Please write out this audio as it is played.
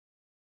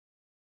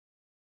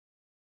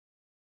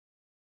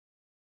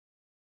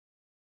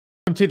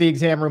Welcome to the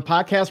Exam Room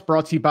Podcast,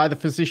 brought to you by the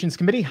Physicians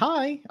Committee.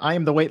 Hi, I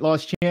am the weight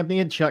loss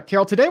champion, Chuck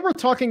Carroll. Today we're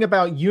talking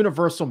about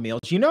universal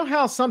meals. You know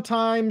how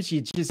sometimes you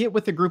just get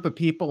with a group of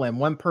people and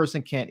one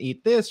person can't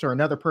eat this or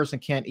another person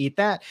can't eat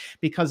that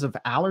because of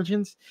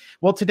allergens?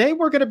 Well, today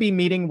we're going to be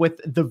meeting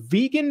with the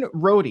Vegan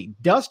Roadie,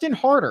 Dustin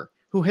Harder,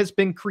 who has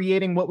been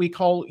creating what we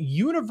call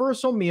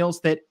universal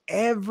meals that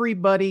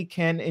everybody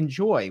can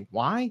enjoy.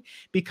 Why?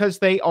 Because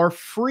they are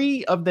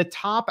free of the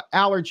top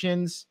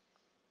allergens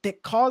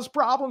that cause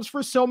problems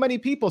for so many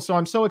people. So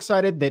I'm so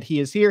excited that he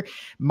is here.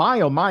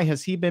 My, oh my,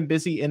 has he been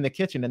busy in the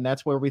kitchen, and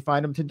that's where we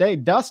find him today.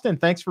 Dustin,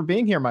 thanks for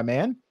being here, my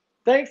man.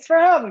 Thanks for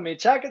having me,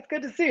 Chuck. It's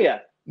good to see you.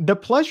 The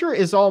pleasure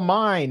is all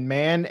mine,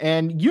 man.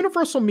 And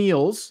Universal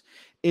Meals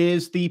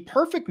is the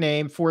perfect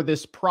name for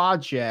this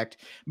project.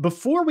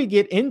 Before we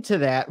get into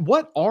that,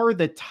 what are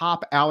the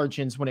top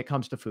allergens when it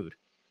comes to food?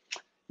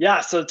 Yeah,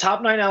 so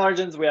top 9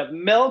 allergens, we have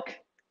milk,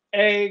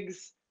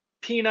 eggs,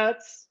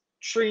 peanuts,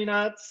 tree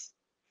nuts,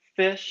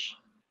 fish,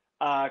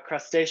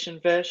 crustacean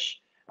fish,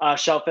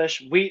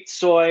 shellfish, wheat,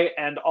 soy,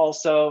 and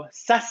also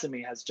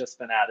sesame has just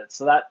been added.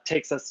 So that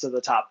takes us to the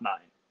top 9.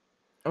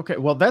 Okay,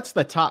 well, that's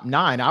the top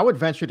 9. I would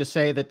venture to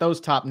say that those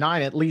top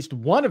 9, at least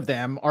one of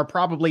them, are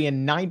probably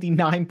in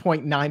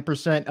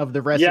 99.9% of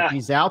the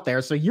recipes out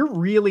there. So you're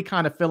really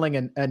kind of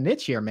filling a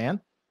niche here, man.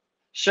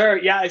 Sure,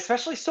 yeah,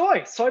 especially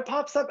soy. Soy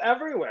pops up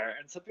everywhere,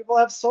 and some people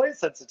have soy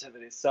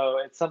sensitivities. So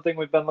it's something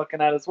we've been looking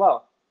at as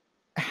well.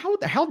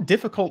 How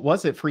difficult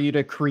was it for you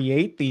to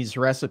create these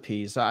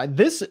recipes? I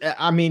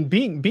mean,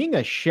 being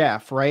a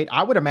chef, right?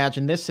 I would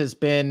imagine this has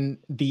been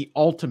the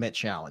ultimate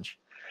challenge.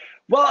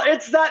 Well,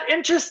 it's that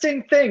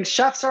interesting thing.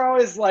 Chefs are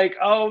always like,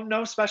 oh,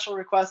 no special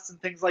requests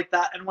and things like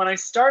that. And when I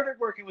started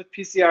working with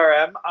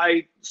PCRM,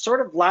 I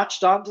sort of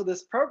latched onto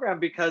this program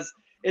because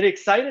it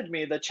excited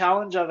me. The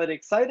challenge of it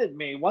excited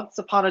me. Once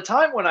upon a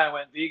time when I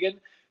went vegan,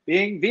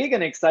 being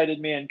vegan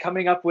excited me, and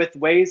coming up with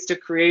ways to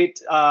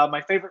create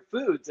my favorite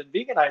foods and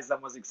veganize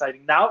them was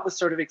exciting. Now it was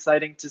sort of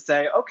exciting to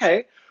say,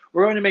 okay,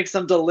 we're going to make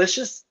some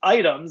delicious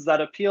items that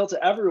appeal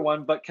to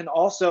everyone, but can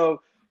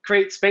also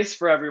create space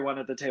for everyone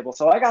at the table.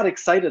 So I got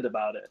excited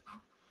about it.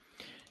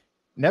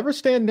 Never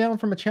stand down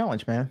from a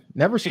challenge, man.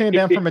 Never stand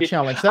down from a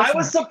challenge. I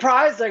was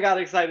surprised I got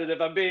excited, if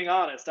I'm being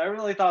honest. I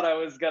really thought I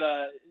was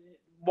gonna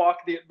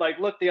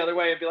look the other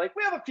way and be like,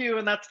 we have a few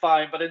and that's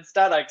fine. But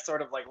instead I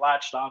sort of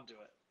latched onto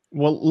it.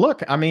 Well,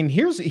 look, I mean,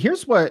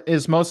 here's what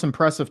is most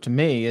impressive to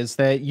me is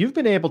that you've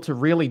been able to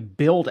really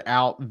build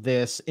out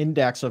this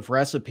index of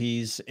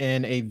recipes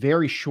in a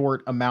very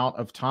short amount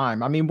of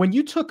time. I mean, when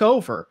you took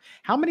over,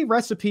 how many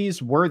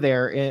recipes were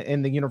there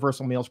in the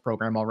Universal Meals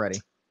program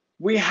already?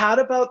 We had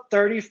about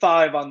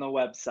 35 on the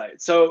website.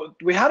 So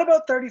we had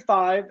about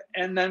 35,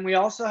 and then we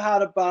also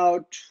had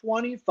about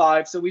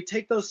 25. So we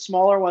take those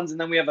smaller ones, and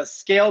then we have a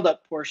scaled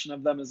up portion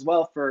of them as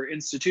well for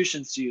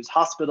institutions to use,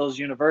 hospitals,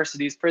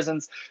 universities,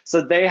 prisons.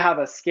 So they have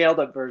a scaled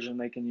up version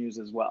they can use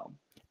as well.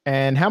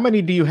 And how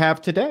many do you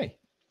have today?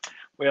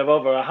 We have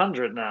over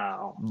 100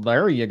 now.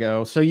 There you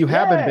go. So you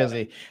have been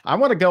busy. I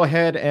want to go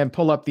ahead and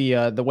pull up the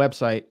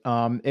website.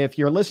 If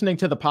you're listening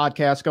to the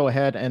podcast, go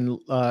ahead and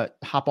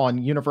hop on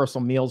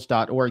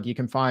universalmeals.org. You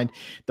can find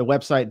the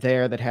website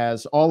there that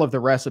has all of the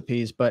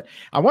recipes. But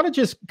I want to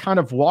just kind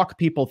of walk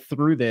people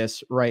through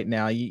this right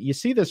now. You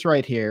see this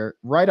right here,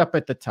 right up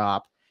at the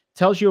top.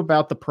 Tells you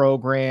about the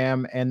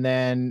program. And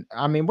then,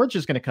 I mean, we're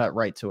just going to cut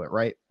right to it,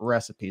 right?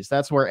 Recipes.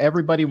 That's where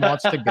everybody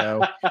wants to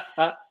go.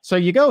 So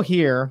you go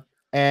here,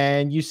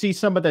 and you see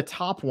some of the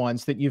top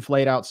ones that you've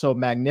laid out so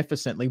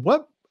magnificently.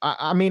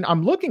 I mean,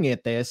 I'm looking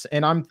at this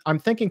and I'm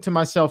thinking to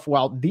myself,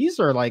 well, these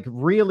are like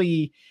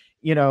really,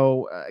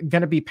 going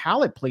to be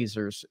palate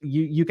pleasers.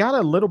 You got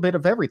a little bit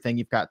of everything.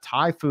 You've got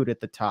Thai food at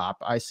the top.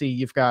 I see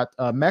you've got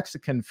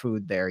Mexican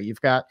food there.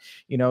 You've got,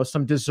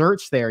 some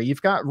desserts there.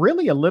 You've got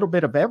really a little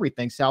bit of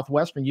everything.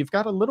 Southwestern, you've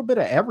got a little bit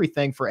of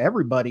everything for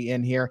everybody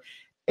in here.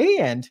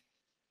 And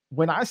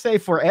when I say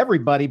for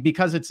everybody,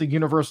 because it's a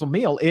universal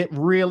meal, it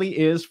really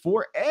is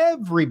for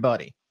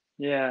everybody.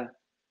 Yeah.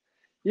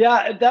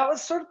 Yeah,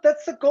 that's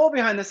the goal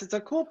behind this. It's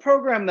a cool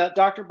program that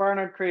Dr.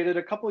 Barnard created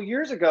a couple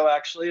years ago,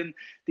 actually. And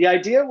the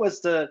idea was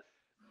to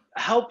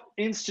help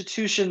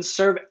institutions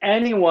serve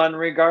anyone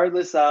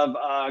regardless of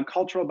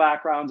cultural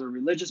backgrounds or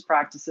religious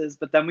practices,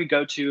 but then we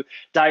go to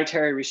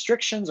dietary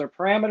restrictions or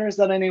parameters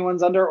that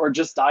anyone's under, or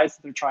just diets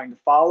that they're trying to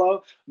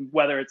follow,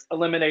 whether it's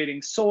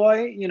eliminating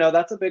soy,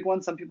 that's a big one.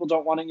 Some people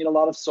don't want to eat a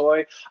lot of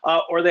soy,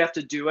 or they have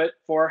to do it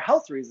for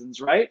health reasons,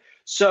 right?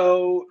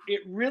 So it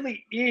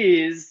really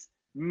is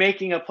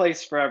making a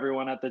place for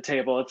everyone at the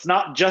table. It's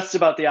not just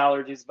about the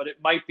allergies, but it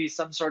might be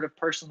some sort of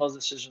personal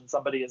decision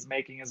somebody is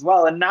making as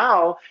well. And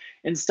now,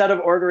 instead of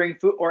ordering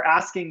food or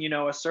asking,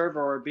 a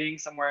server or being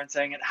somewhere and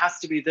saying it has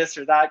to be this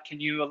or that, can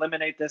you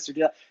eliminate this or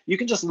do that? You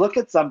can just look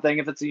at something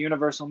if it's a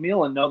universal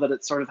meal and know that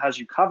it sort of has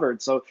you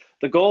covered. So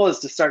the goal is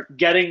to start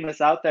getting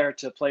this out there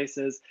to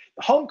places,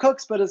 home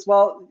cooks, but as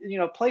well,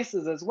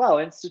 places as well,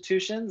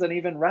 institutions and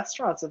even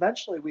restaurants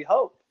eventually, we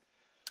hope.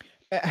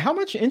 How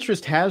much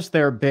interest has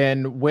there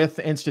been with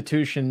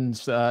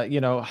institutions,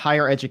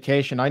 higher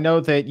education? I know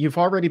that you've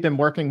already been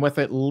working with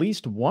at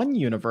least one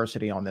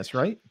university on this,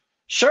 right?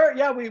 Sure.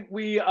 Yeah,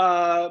 we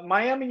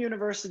Miami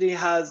University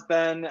has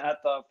been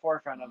at the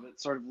forefront of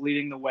it, sort of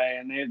leading the way,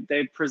 and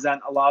they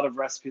present a lot of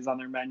recipes on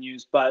their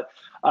menus. But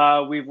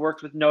we've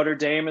worked with Notre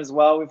Dame as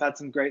well. We've had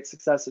some great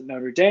success at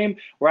Notre Dame.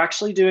 We're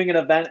actually doing an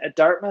event at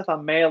Dartmouth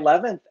on May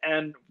 11th,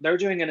 and they're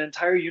doing an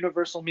entire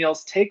Universal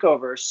Meals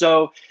takeover.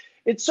 So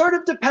it sort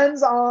of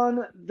depends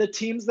on the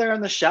teams there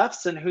and the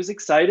chefs and who's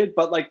excited.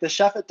 But like the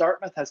chef at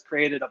Dartmouth has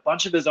created a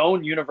bunch of his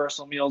own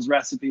Universal Meals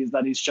recipes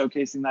that he's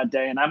showcasing that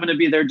day, and I'm going to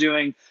be there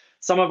doing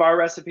some of our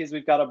recipes.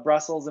 We've got a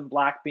Brussels and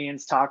black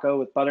beans taco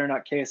with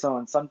butternut queso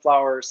and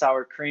sunflower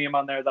sour cream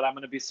on there that I'm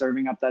going to be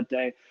serving up that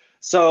day.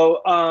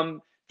 So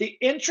the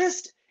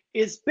interest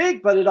is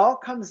big, but it all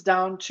comes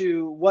down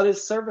to what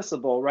is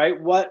serviceable, right?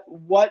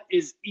 What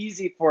is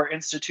easy for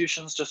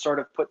institutions to sort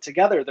of put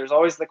together. There's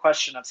always the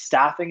question of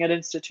staffing at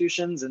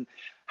institutions, and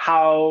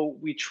how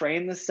we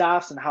train the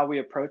staffs and how we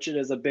approach it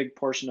is a big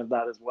portion of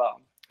that as well.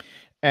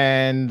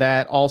 And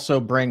that also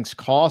brings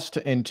cost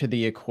into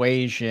the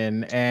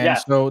equation. And Yeah.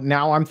 so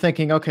now I'm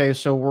thinking, okay,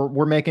 so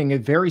we're making a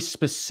very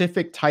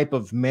specific type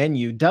of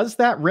menu. Does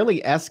that really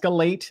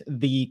escalate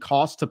the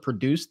cost to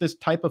produce this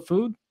type of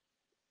food?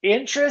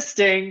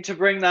 Interesting to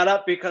bring that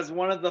up, because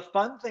one of the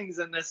fun things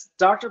in this,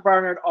 Dr.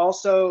 Barnard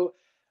also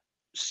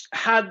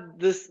had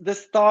this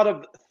thought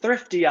of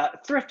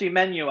thrifty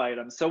menu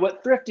items. So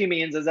what thrifty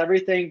means is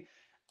everything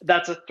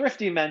that's a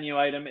thrifty menu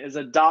item is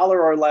 $1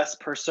 or less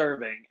per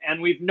serving.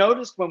 And we've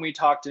noticed when we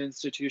talk to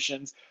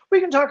institutions, we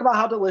can talk about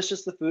how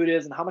delicious the food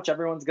is and how much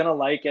everyone's going to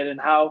like it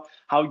and how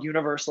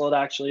universal it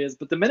actually is.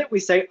 But the minute we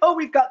say, oh,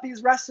 we've got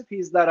these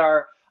recipes that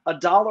are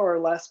 $1 or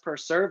less per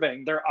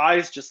serving, their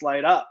eyes just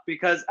light up,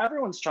 because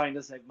everyone's trying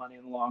to save money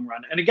in the long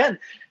run. And again,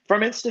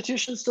 from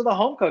institutions to the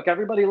home cook,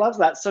 everybody loves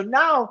that. So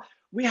now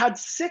we had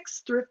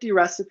 6 thrifty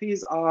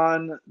recipes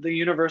on the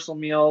Universal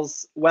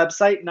Meals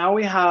website. Now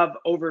we have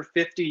over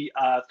 50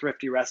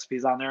 thrifty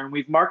recipes on there, and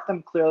we've marked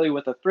them clearly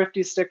with a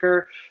thrifty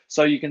sticker,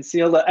 so you can see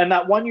and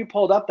that one you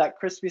pulled up, that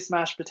crispy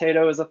smashed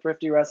potato, is a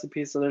thrifty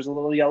recipe, so there's a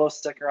little yellow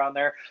sticker on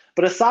there.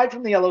 But aside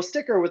from the yellow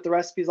sticker with the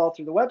recipes all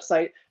through the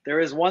website, there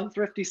is one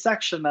thrifty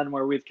section then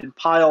where we've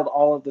compiled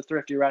all of the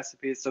thrifty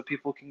recipes, so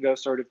people can go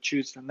sort of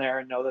choose from there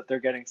and know that they're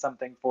getting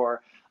something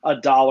for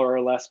 $1 or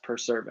less per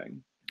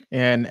serving.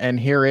 And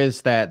here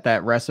is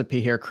that recipe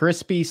here: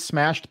 crispy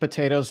smashed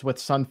potatoes with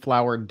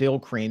sunflower dill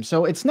cream.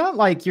 So it's not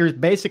like you're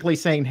basically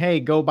saying, hey,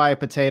 go buy a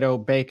potato,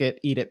 bake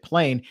it, eat it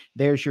plain.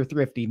 There's your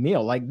thrifty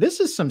meal. Like, this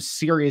is some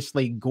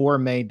seriously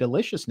gourmet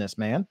deliciousness,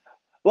 man.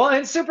 Well,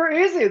 and super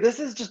easy. This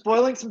is just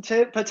boiling some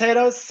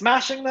potatoes,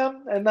 smashing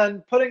them, and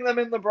then putting them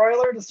in the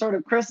broiler to sort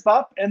of crisp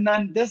up. And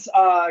then this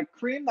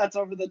cream that's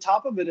over the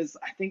top of it is,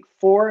 I think,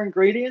 4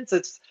 ingredients.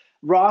 It's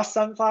raw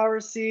sunflower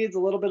seeds, a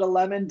little bit of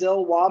lemon,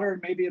 dill, water,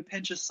 and maybe a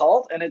pinch of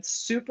salt. And it's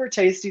super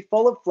tasty,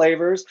 full of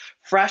flavors,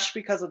 fresh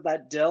because of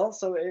that dill.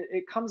 So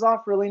it comes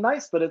off really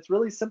nice, but it's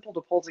really simple to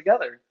pull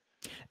together.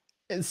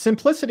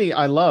 Simplicity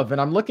I love, and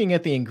I'm looking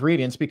at the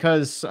ingredients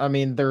because I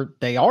mean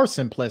they are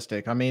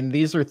simplistic. I mean,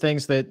 these are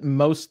things that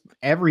most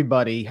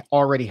everybody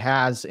already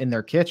has in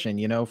their kitchen,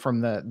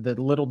 from the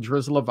little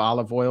drizzle of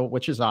olive oil,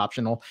 which is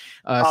optional,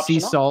 sea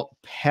salt,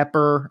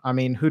 pepper. I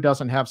mean, who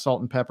doesn't have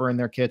salt and pepper in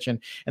their kitchen?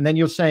 And then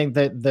you're saying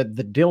that the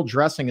dill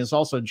dressing is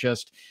also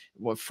just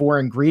 4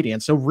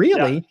 ingredients. So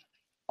really, yeah,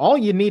 all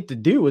you need to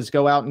do is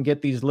go out and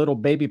get these little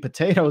baby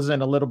potatoes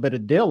and a little bit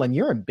of dill, and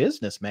you're in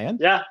business, man.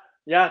 Yeah.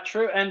 Yeah,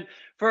 true. And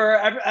for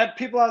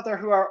people out there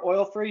who are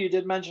oil-free, you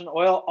did mention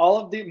oil.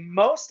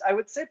 I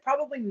would say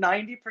probably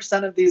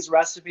 90% of these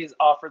recipes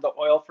offer the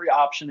oil-free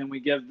option, and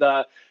we give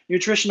the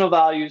nutritional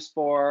values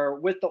for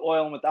with the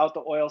oil and without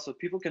the oil, so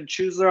people can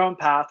choose their own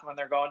path when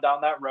they're going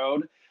down that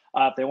road.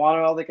 If they want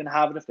oil, they can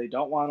have it. If they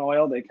don't want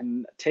oil, they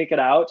can take it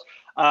out.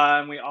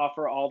 And we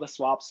offer all the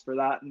swaps for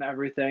that and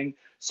everything.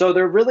 So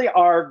there really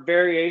are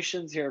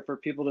variations here for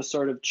people to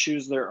sort of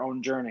choose their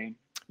own journey.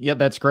 Yeah,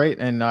 that's great.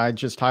 And I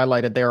just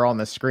highlighted there on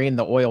the screen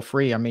the oil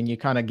free. I mean, you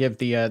kind of give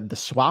the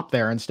swap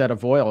there instead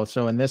of oil.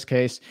 So in this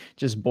case,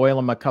 just boil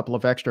them a couple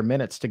of extra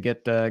minutes to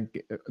get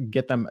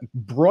them,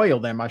 broil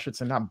them. I should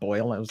say, not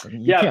boil.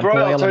 You can't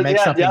boil and make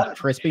something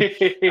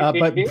crispy,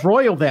 but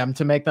broil them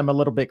to make them a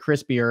little bit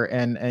crispier,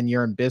 and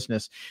you're in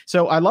business.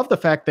 So I love the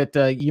fact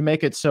that you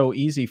make it so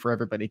easy for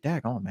everybody.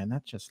 Daggone, man,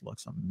 that just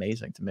looks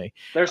amazing to me.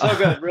 They're so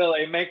good,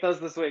 really. Make those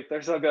this week.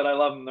 They're so good. I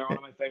love them. They're one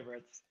of my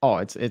favorites. Oh,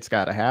 it's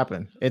got to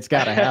happen. It's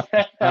got to happen.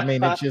 I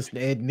mean,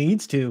 it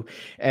needs to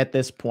at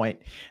this point.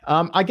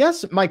 I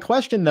guess my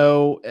question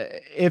though,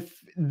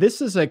 if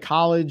this is a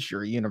college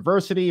or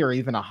university or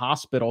even a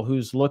hospital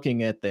who's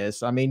looking at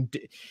this, I mean,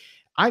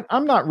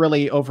 I'm not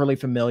really overly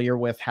familiar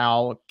with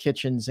how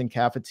kitchens and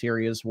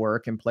cafeterias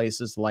work in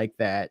places like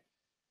that.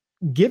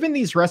 Given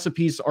these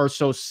recipes are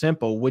so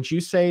simple, would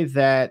you say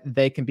that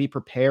they can be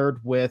prepared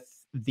with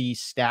the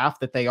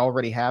staff that they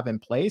already have in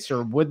place,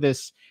 or would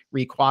this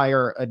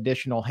require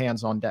additional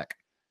hands on deck?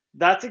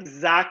 That's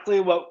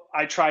exactly what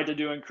I tried to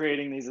do in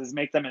creating these, is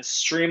make them as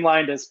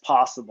streamlined as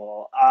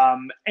possible.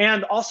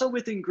 And also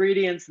with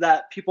ingredients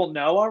that people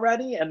know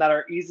already and that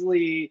are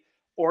easily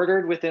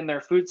ordered within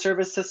their food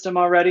service system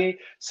already.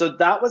 So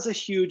that was a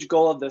huge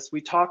goal of this.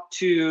 We talked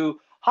to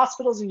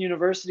hospitals and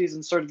universities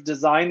and sort of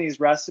designed these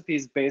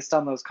recipes based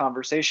on those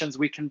conversations.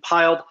 We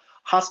compiled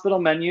hospital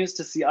menus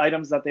to see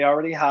items that they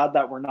already had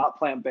that were not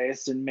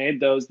plant-based and made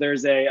those.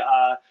 There's a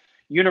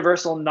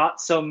universal not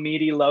so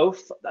meaty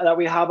loaf that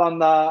we have on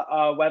the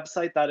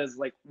website that is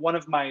like one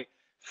of my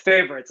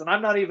favorites. And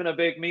I'm not even a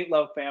big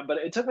meatloaf fan, but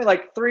it took me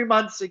like 3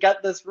 months to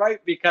get this right,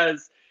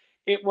 because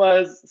it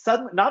was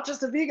suddenly not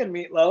just a vegan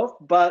meatloaf,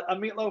 but a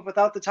meatloaf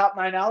without the top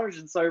 9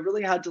 allergens. So I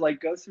really had to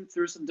like go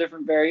through some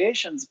different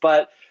variations,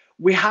 but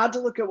we had to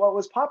look at what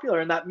was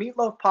popular, and that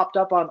meatloaf popped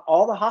up on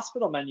all the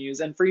hospital menus.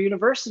 And for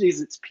universities,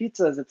 it's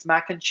pizzas, it's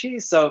mac and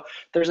cheese. So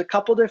there's a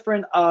couple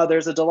different,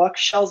 there's a deluxe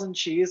shells and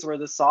cheese where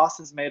the sauce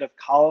is made of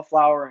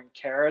cauliflower and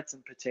carrots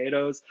and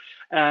potatoes.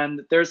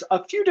 And there's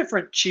a few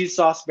different cheese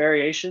sauce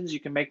variations. You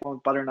can make one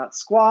with butternut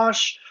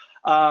squash.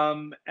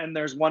 And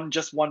there's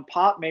just one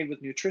pot made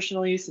with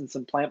nutritional yeast and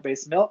some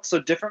plant-based milk. So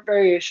different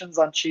variations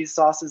on cheese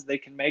sauces they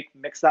can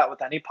mix that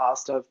with any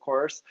pasta, of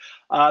course.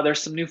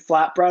 There's some new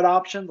flatbread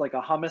options, like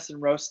a hummus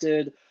and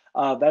roasted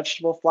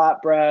vegetable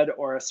flatbread,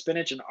 or a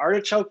spinach and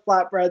artichoke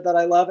flatbread that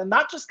I love. And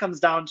that just comes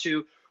down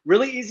to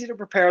really easy to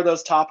prepare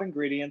those top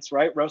ingredients,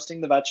 right? Roasting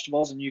the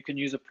vegetables, and you can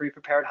use a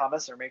pre-prepared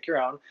hummus or make your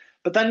own.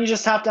 But then you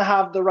just have to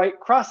have the right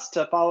crust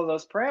to follow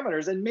those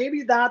parameters. And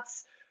maybe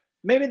that's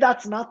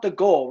not the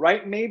goal,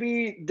 right?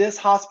 Maybe this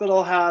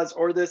hospital has,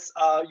 or this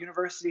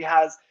university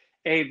has,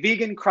 a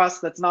vegan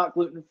crust that's not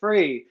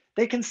gluten-free.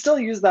 They can still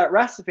use that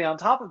recipe on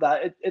top of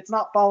that. It's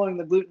not following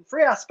the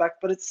gluten-free aspect,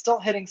 but it's still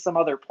hitting some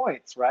other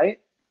points, right?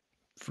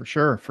 For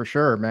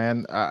sure,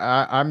 man.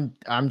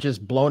 I'm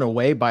just blown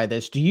away by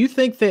this. Do you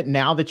think that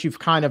now that you've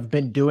kind of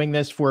been doing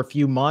this for a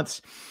few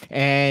months,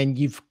 and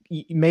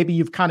maybe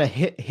you've kind of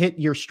hit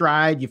your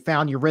stride, you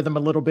found your rhythm a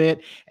little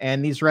bit,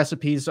 and these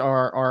recipes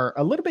are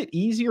a little bit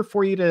easier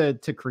for you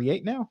to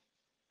create now?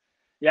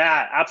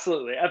 Yeah,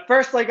 absolutely. At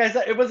first, like I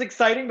said, it was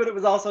exciting, but it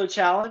was also a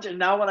challenge. And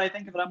now when I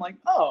think of it, I'm like,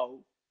 oh,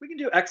 we can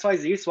do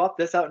XYZ, swap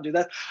this out and do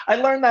that. I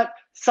learned that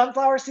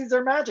sunflower seeds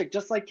are magic,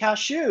 just like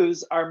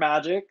cashews are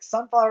magic.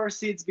 Sunflower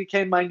seeds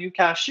became my new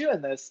cashew in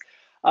this,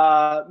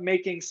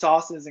 making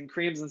sauces and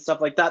creams and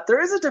stuff like that.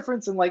 There is a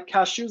difference in, like,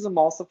 cashews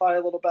emulsify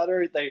a little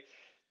better.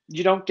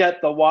 You don't get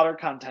the water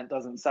content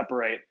doesn't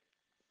separate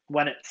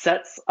when it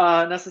sets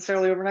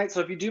necessarily overnight. So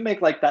if you do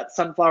make like that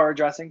sunflower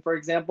dressing, for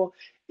example,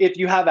 if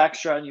you have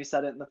extra and you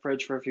set it in the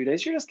fridge for a few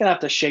days, you're just gonna have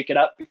to shake it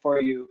up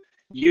before you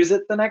use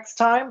it the next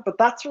time. But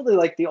that's really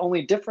like the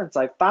only difference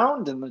I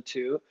found in the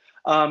two.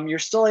 You're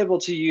still able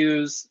to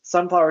use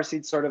sunflower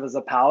seeds sort of as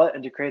a palette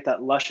and to create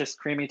that luscious,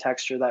 creamy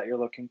texture that you're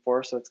looking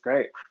for. So it's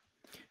great.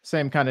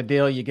 Same kind of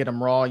deal. You get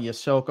them raw, you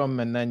soak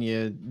them, and then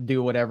you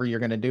do whatever you're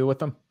going to do with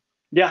them.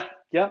 Yeah,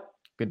 yeah.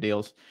 Good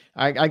deals.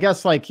 I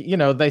guess, like,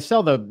 they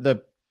sell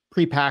the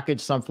prepackaged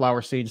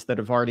sunflower seeds that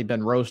have already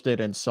been roasted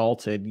and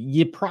salted.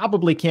 You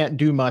probably can't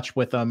do much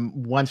with them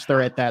once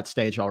they're at that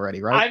stage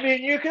already, right? I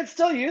mean, you could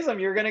still use them.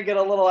 You're going to get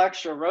a little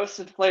extra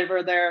roasted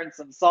flavor there and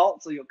some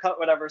salt, so you'll cut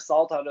whatever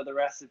salt out of the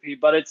recipe.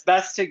 But it's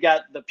best to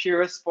get the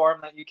purest form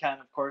that you can,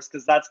 of course,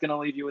 because that's going to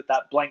leave you with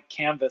that blank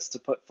canvas to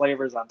put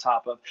flavors on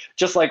top of.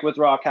 Just like with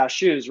raw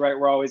cashews, right?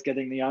 We're always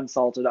getting the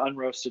unsalted,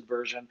 unroasted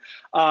version.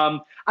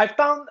 I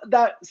found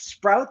that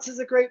Sprouts is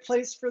a great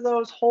place for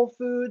those, Whole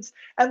Foods,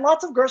 and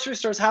lots of grocery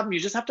stores have them. You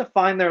just have to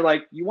find their,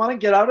 like, you want to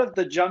get out of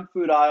the junk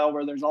food aisle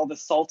where there's all the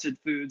salted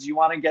foods. You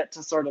want to get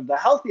to sort of the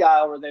healthy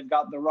aisle where they've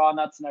got the raw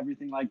nuts and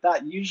everything like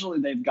that. Usually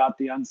they've got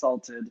the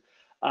unsalted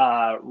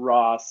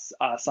raw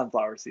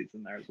sunflower seeds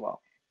in there as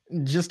well.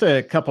 Just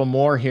a couple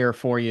more here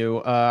for you.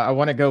 I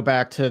want to go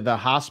back to the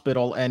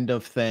hospital end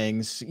of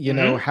things.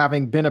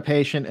 Having been a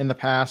patient in the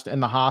past in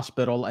the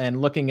hospital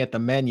and looking at the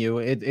menu,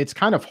 it's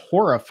kind of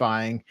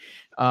horrifying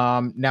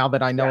now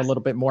that I know a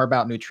little bit more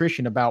about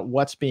nutrition, about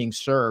what's being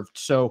served.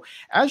 So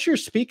as you're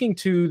speaking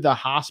to the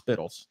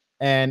hospitals,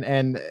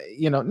 and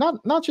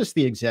not just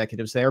the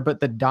executives there, but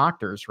the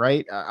doctors,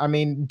 right? I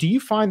mean, do you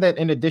find that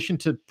in addition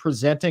to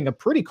presenting a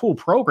pretty cool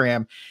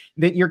program,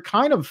 that you're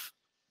kind of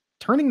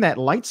turning that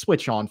light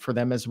switch on for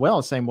them as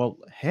well, saying, well,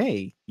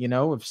 hey,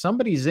 if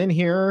somebody's in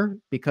here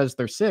because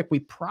they're sick, we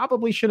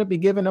probably shouldn't be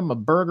giving them a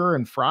burger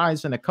and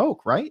fries and a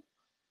Coke, right?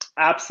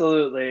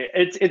 Absolutely.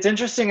 It's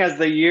interesting, as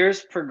the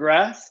years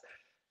progress,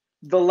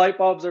 the light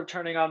bulbs are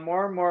turning on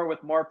more and more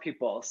with more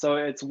people. So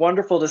it's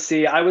wonderful to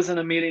see. I was in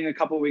a meeting a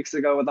couple of weeks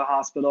ago with the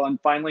hospital, and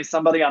finally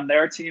somebody on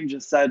their team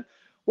just said,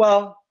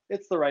 well,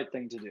 it's the right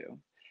thing to do.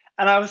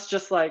 And I was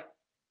just like,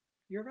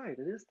 you're right,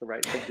 it is the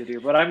right thing to do.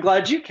 But I'm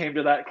glad you came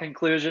to that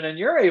conclusion and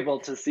you're able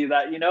to see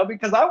that,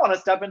 because I want to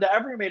step into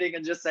every meeting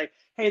and just say,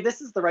 hey, this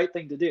is the right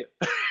thing to do.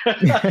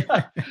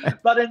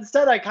 But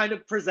instead, I kind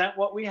of present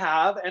what we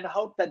have and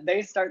hope that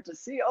they start to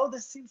see, oh,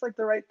 this seems like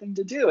the right thing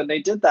to do. And they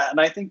did that.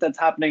 And I think that's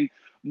happening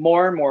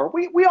more and more.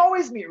 We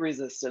always meet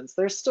resistance.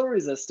 There's still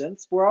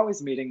resistance. We're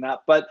always meeting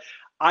that. But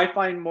I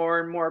find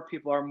more and more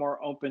people are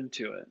more open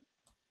to it.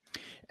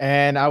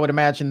 And I would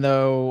imagine,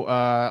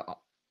 though,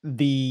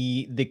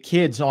 the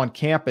kids on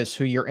campus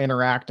who you're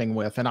interacting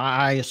with, and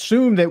I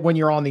assume that when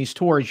you're on these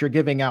tours, you're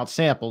giving out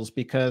samples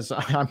because,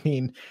 I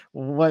mean,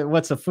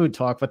 what's a food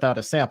talk without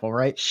a sample,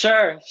 right?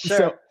 Sure, So,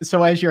 sure.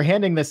 so as you're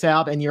handing this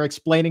out and you're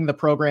explaining the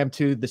program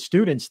to the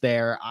students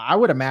there, I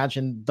would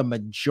imagine the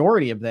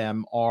majority of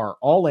them are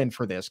all in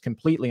for this,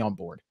 completely on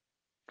board.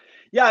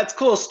 Yeah, it's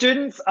cool.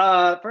 Students,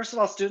 first of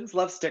all, students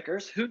love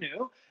stickers. Who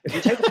knew? If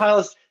you take a pile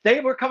of, they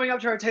were coming up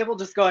to our table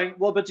just going,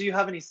 well, but do you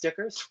have any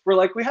stickers? We're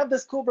like, we have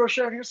this cool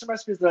brochure and here's some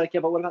recipes. They're like,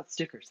 yeah, but what about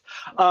stickers?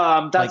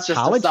 Like That's just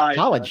a side.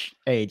 college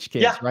age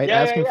Yeah, kids, right? yeah,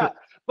 yeah, Asking yeah. for,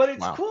 But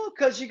it's wow. cool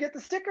because you get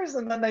the stickers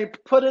and then they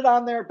put it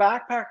on their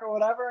backpack or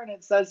whatever, and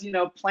it says,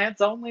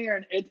 plants only,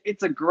 and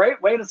it's a great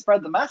way to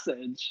spread the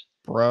message.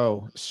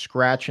 Bro,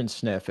 scratch and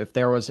sniff. If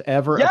there was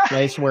ever a Yeah.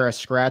 place where a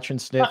scratch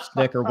and sniff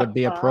sticker would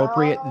be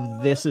appropriate,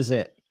 this is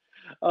it.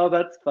 Oh,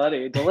 that's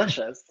funny.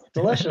 Delicious.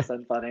 Delicious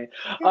and funny.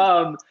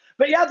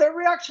 But yeah, their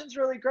reaction's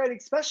really great,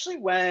 especially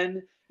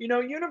when,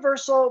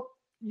 universal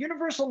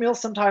meals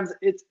sometimes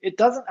it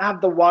doesn't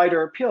have the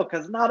wider appeal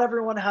because not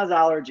everyone has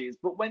allergies.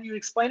 But when you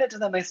explain it to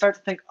them, they start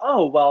to think,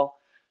 oh, well,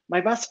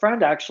 my best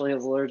friend actually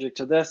is allergic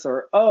to this,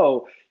 or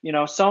oh,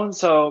 so and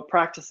so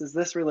practices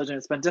this religion.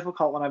 It's been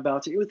difficult when I've been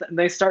able to eat with it. And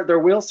their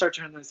wheels start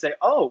turning and say,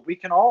 oh, we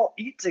can all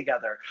eat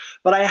together.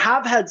 But I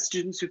have had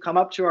students who come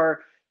up to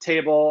our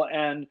table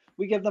and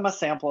we give them a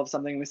sample of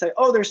something. We say,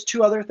 oh, there's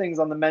 2 other things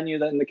on the menu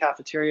that in the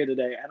cafeteria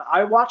today. And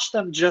I watch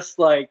them just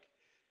like,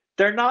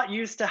 they're not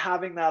used to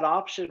having that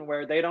option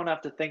where they don't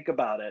have to think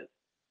about it.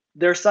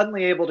 They're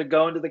suddenly able to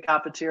go into the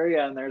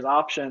cafeteria and there's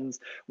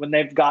options when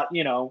they've got,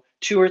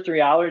 2 or 3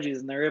 allergies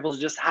and they're able to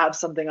just have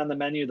something on the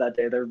menu that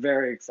day. They're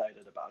very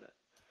excited about it.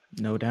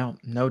 No doubt,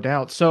 no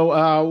doubt.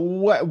 So,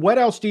 what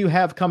else do you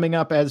have coming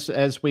up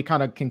as we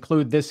kind of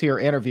conclude this here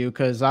interview?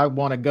 Because I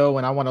want to go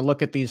and I want to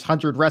look at these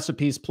 100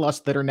 recipes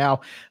plus that are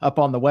now up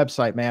on the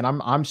website. Man,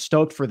 I'm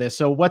stoked for this.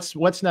 So,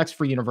 what's next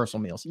for Universal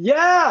Meals?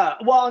 Yeah,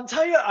 well, I'm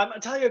gonna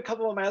tell you a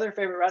couple of my other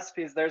favorite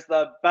recipes. There's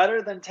the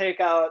better than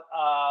takeout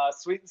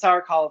sweet and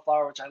sour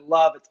cauliflower, which I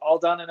love. It's all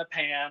done in a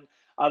pan.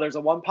 There's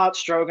a one pot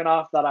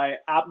stroganoff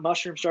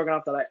mushroom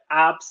stroganoff that I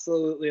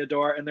absolutely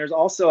adore, and there's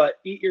also a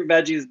eat your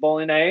veggies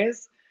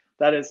bolognese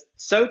that is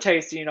so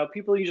tasty.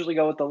 People usually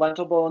go with the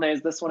lentil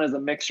bolognese. This one is a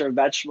mixture of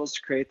vegetables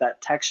to create that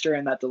texture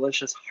and that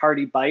delicious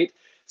hearty bite.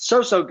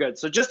 So, so good.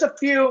 So just a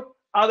few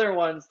other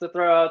ones to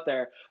throw out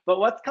there. But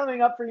what's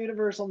coming up for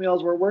Universal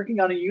Meals? We're working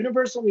on a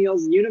Universal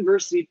Meals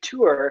University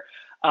tour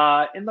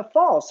in the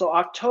fall. So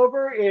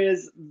October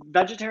is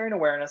Vegetarian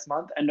Awareness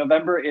Month and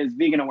November is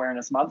Vegan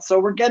Awareness Month. So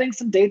we're getting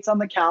some dates on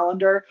the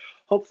calendar.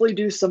 Hopefully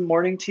do some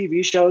morning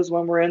TV shows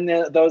when we're in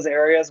those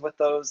areas with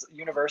those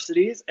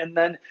universities, and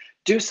then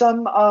do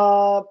some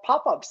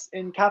pop-ups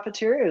in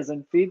cafeterias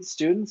and feed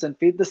students and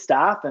feed the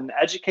staff and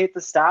educate the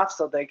staff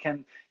so they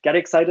can get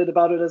excited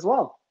about it as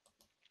well.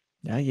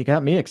 Yeah, you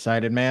got me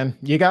excited, man.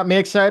 You got me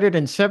excited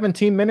in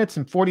 17 minutes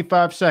and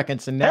 45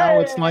 seconds, and now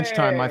it's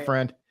lunchtime, my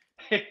friend.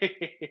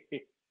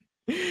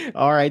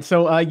 All right.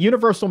 So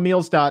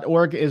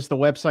universalmeals.org is the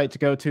website to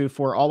go to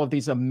for all of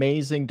these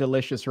amazing,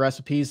 delicious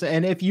recipes.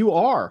 And if you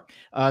are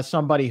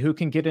somebody who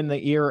can get in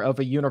the ear of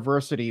a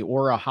university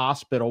or a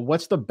hospital,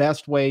 what's the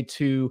best way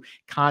to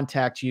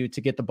contact you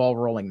to get the ball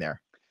rolling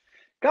there?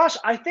 Gosh,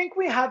 I think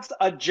we have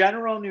a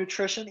general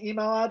nutrition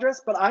email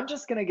address, but I'm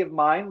just going to give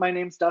mine. My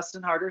name's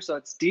Dustin Harder, so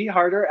it's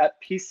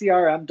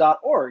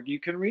dharder@pcrm.org. You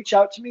can reach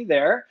out to me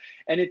there.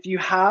 And if you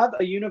have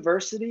a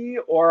university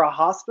or a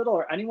hospital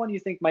or anyone you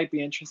think might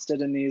be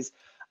interested in these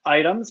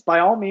items, by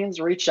all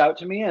means, reach out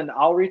to me and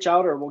I'll reach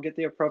out, or we'll get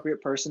the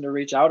appropriate person to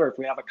reach out. Or if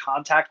we have a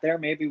contact there,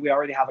 maybe we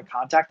already have a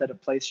contact at a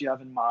place you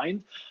have in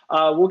mind.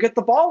 We'll get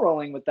the ball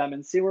rolling with them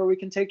and see where we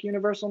can take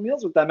Universal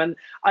Meals with them. And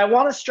I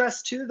want to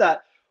stress, too,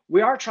 that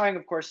we are trying,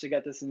 of course, to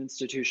get this in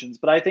institutions,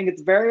 but I think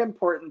it's very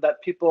important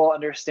that people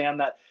understand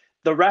that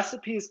the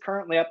recipes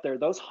currently up there,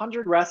 those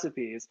 100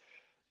 recipes,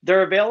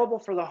 they're available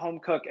for the home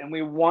cook, and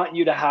we want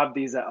you to have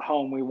these at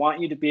home. We want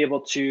you to be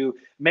able to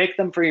make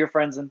them for your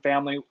friends and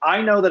family.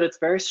 I know that it's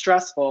very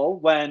stressful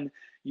when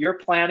you're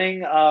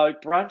planning a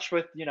brunch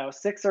with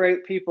 6 or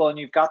 8 people and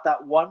you've got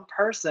that one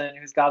person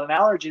who's got an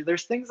allergy.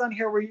 There's things on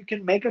here where you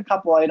can make a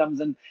couple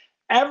items and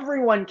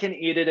everyone can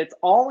eat it. It's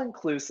all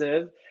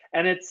inclusive.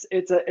 And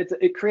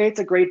it creates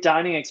a great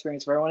dining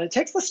experience for everyone. It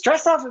takes the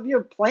stress off of you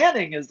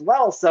planning as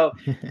well. So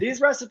these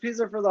recipes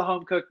are for the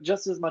home cook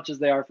just as much as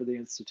they are for the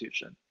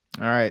institution.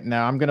 All right.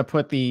 Now I'm going to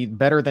put the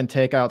better than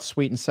takeout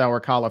sweet and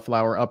sour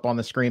cauliflower up on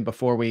the screen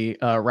before we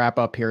wrap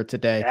up here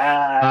today.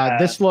 Yes.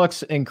 This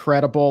looks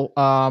incredible.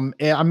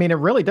 I mean, it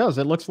really does.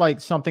 It looks like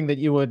something that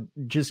you would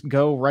just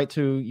go right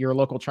to your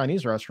local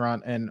Chinese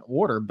restaurant and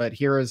order. But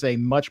here is a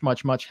much,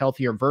 much, much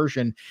healthier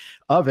version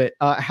of it.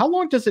 How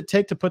long does it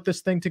take to put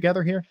this thing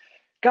together here?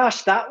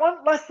 Gosh, that one,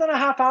 less than a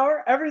half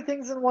hour.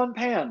 Everything's in one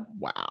pan.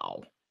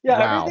 Wow. Yeah,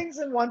 Wow. everything's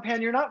in one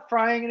pan. You're not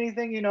frying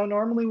anything. You know,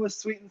 normally with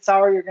sweet and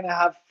sour, you're going to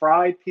have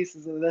fried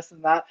pieces of this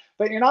and that,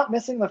 but you're not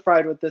missing the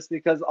fried with this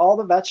because all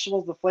the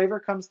vegetables, the flavor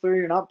comes through.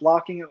 You're not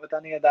blocking it with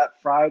any of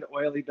that fried,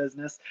 oily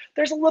business.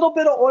 There's a little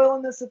bit of oil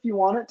in this if you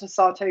want it to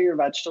saute your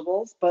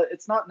vegetables, but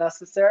it's not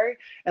necessary.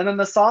 And then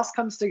the sauce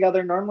comes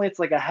together. Normally, it's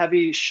like a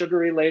heavy,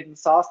 sugary laden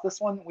sauce.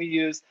 This one, we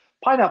use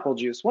pineapple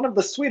juice, one of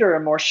the sweeter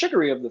and more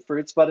sugary of the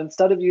fruits, but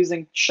instead of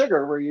using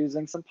sugar, we're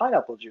using some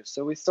pineapple juice.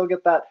 So we still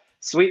get that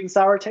sweet and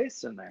sour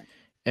taste in there.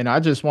 And I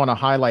just want to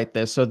highlight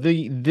this. So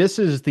this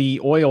is the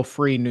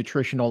oil-free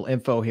nutritional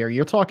info here.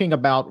 You're talking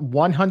about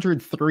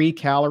 103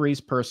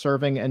 calories per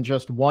serving and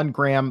just 1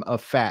 gram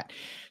of fat.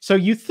 So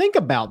you think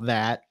about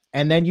that,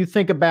 and then you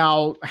think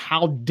about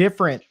how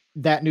different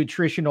that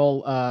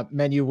nutritional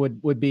menu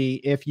would be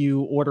if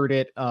you ordered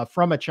it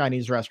from a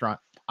Chinese restaurant.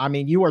 I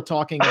mean, you are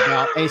talking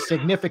about a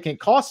significant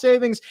cost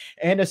savings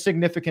and a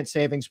significant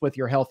savings with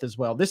your health as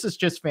well. This is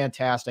just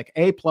fantastic.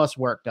 A+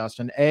 work,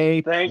 Dustin.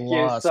 A+, Thank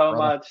you so brother.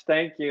 much.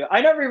 Thank you.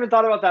 I never even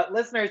thought about that.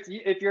 Listeners,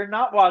 if you're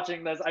not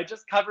watching this, I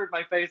just covered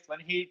my face when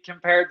he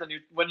compared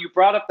when you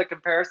brought up the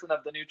comparison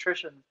of the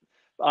nutrition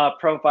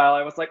profile.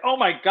 I was like, oh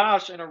my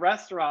gosh, in a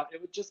restaurant,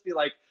 it would just be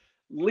like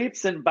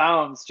leaps and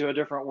bounds to a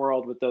different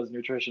world with those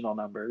nutritional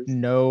numbers.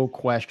 No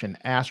question.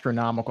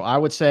 Astronomical. I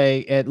would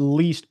say at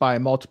least by a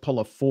multiple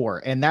of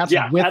 4. And that's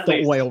with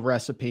the oil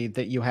recipe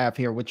that you have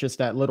here with just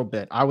that little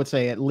bit. I would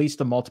say at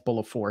least a multiple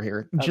of 4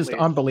 here. Just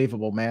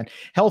unbelievable, man.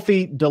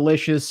 Healthy,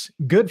 delicious,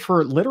 good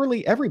for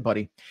literally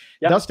everybody.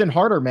 Yep. Dustin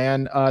Harder,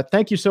 man,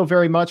 thank you so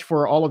very much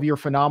for all of your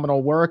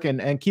phenomenal work,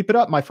 and keep it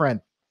up, my friend.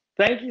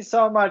 Thank you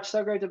so much.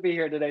 So great to be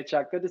here today,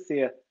 Chuck. Good to see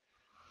you.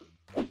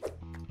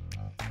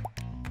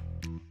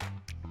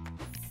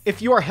 If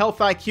your health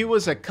IQ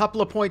is a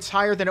couple of points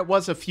higher than it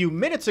was a few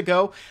minutes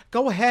ago,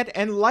 go ahead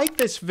and like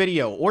this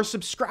video or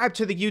subscribe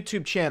to the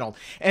YouTube channel.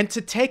 And to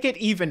take it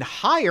even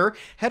higher,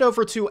 head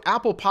over to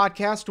Apple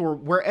Podcast or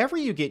wherever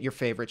you get your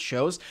favorite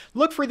shows.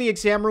 Look for The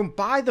Exam Room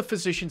by the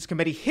Physicians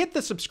Committee. Hit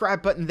the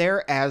subscribe button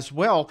there as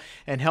well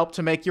and help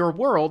to make your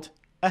world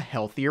a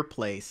healthier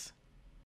place.